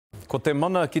Ko te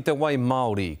mana ki te wai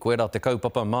Māori, koe rā te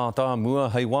kaupapa mā tā mua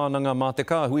hei wānanga mā te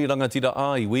kāhui rangatira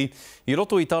a iwi, I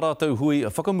roto I tā rātou hui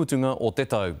whakamutunga o te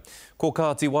tau. Ko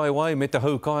kāti waiwai me te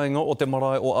haukainga o te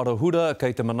marae o Arahura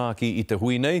kei te manaki I te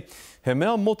hui nei, he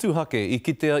mea motu hake I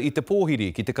kitea I te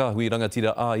pōhiri ki te kāhui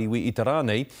rangatira a iwi I te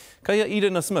rānei, kei a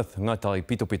Irena Smith ngaitai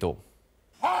pito pito.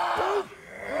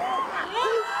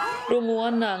 Rongo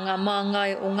ana ngā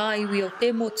māngai o ngā iwi o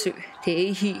te motu, te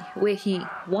ihi, wehi,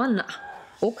 wana,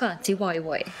 o ka te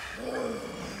waiwai.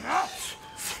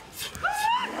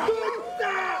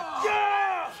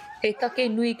 He take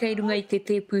nui kei runga I te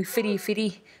tēpū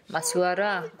whiri, masua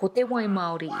rā ko te wai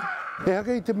Māori. E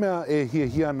hake I te mea e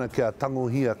hiana kia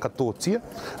tangohia katotia,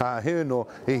 he no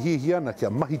e hiana kia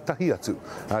mahitahi atu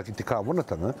ki te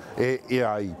kāwanatanga, e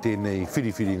ai tēnei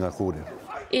whiri ngā kōrero.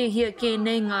 E hia ke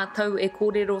nei ngā tau e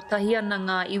kōrero tahi ana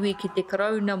ngā iwi ki te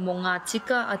karauna mo ngā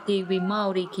tika a te iwi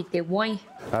Māori ki te wai.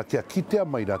 Kia kitea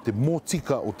mai rā te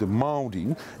mōtika o te Māori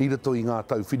I rato I ngā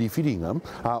tau whiringa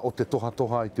o te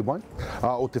toha I te wai,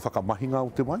 o te whakamahinga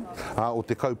o te wai, o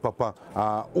te kaupapa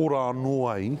ora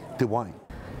noa I te wai.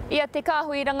 Ia te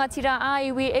kāhui rangatira a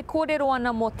iwi e kōrero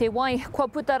ana mo te wai, kua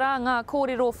puta rā ngā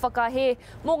kōrero whakahe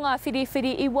mo ngā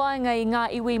whiri I waenga I ngā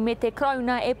iwi me te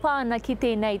krauna e pāna ki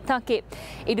tēnei take.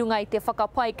 I runga I te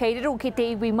whakapai kei riro ki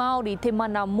te iwi Māori te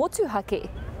mana motuhake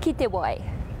ki te wai.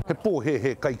 He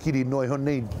pōhe kaikiri noi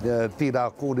honei tērā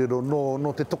kōrero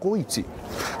no te toko iti.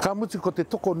 Ka mutu ko te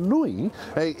toko nui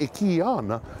e ki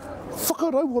ana,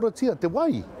 whakarauora tia te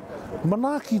wai.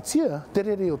 Manaki tia te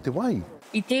rere o te wai.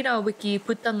 I tērā wiki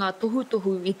puta ngā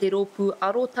tohu I te rōpū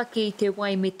arotake I te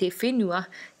wai me te whenua,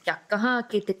 kia kaha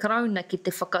ke te karauna ki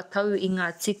te whakatau I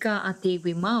ngā tika a te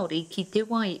iwi Māori ki te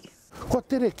wai. Kua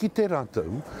tere ki te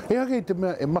rātou, e hake I te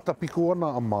mea e matapiko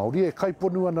ana a Māori, e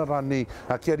kaiponu ana rānei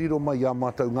kia riro mai a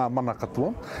mātou ngā mana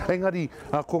katoa. Engari,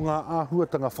 ko ngā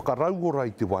āhuatanga whakarauora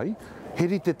I te wai,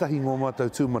 heri te tahi ngō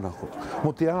mātou tūmanako.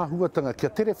 Mo te āhuatanga, kia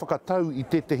tere whakatau I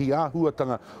tehi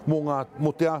āhuatanga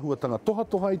mo te āhuatanga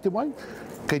toha I te wai,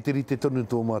 kei te rite tonu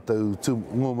tō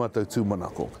ngō mātou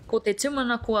tūmanako. Ko te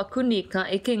tūmanako a kuni ka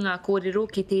eke ngā kōrero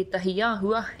ki tētahi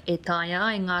āhua, e tāia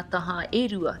ai ngā taha e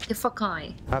rua te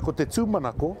whakai. Ko te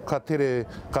tūmanako, ka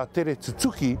tere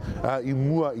tutuki I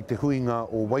mua I te huinga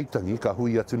o Waitangi, ka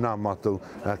hui atu nā mātou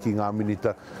ki ngā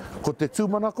minita. Ko te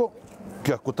tūmanako,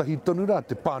 kia kotahi tonu rā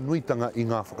te pānuitanga I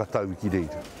ngā whakatau ki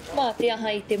reira. Mā te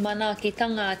aha I te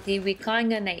manakitanga a te iwi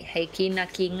kāinga nei, hei kina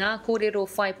ki ngā kōrero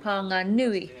whaipānga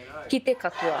nui ki te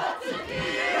katoa.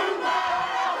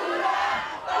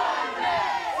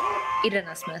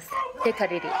 Irena Smith, te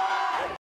Karere.